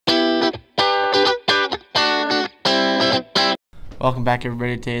Welcome back,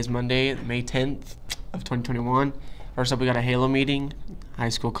 everybody. Today is Monday, May 10th of 2021. First up, we got a Halo meeting, high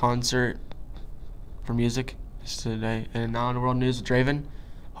school concert for music is today, and now in world news with Draven,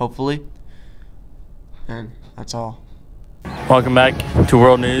 hopefully. And that's all. Welcome back to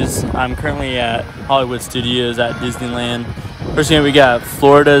World News. I'm currently at Hollywood Studios at Disneyland. First thing we got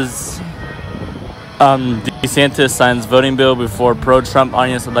Florida's DeSantis signs voting bill before pro-Trump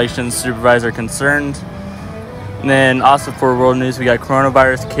audience elections supervisor concerned. And then also for World News, we got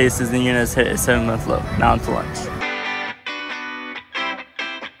coronavirus cases in the units hit a 7-month low. Now into lunch.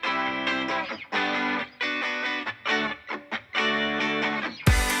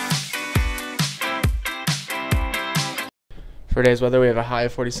 For today's weather, we have a high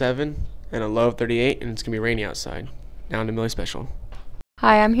of 47 and a low of 38, and it's going to be rainy outside. Now into Millie Special.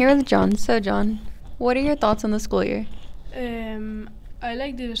 Hi, I'm here with John. So, John, what are your thoughts on the school year? I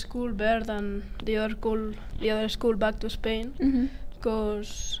like the school better than the other school back to Spain,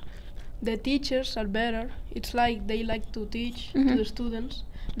 because the teachers are better. It's like they like to teach to the students.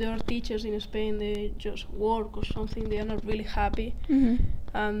 The other teachers in Spain, they just work or something. They are not really happy.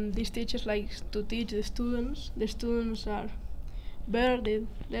 And these teachers like to teach the students. The students are better.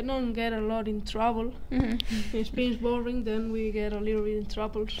 They don't get a lot in trouble. If Spain is boring, then we get a little bit in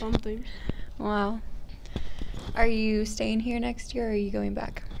trouble sometimes. Wow. Are you staying here next year or are you going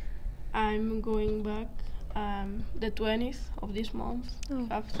back? I'm going back the 20th of this month. Oh.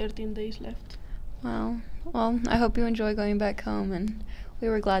 I have 13 days left. Wow. Well, I hope you enjoy going back home, and we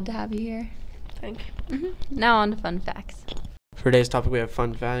were glad to have you here. Thank you. Now on to fun facts. For today's topic, we have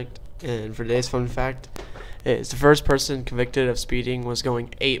fun fact, and for today's fun fact is the first person convicted of speeding was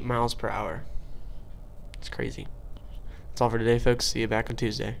going 8 miles per hour. It's crazy. That's all for today, folks. See you back on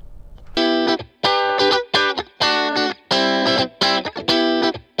Tuesday.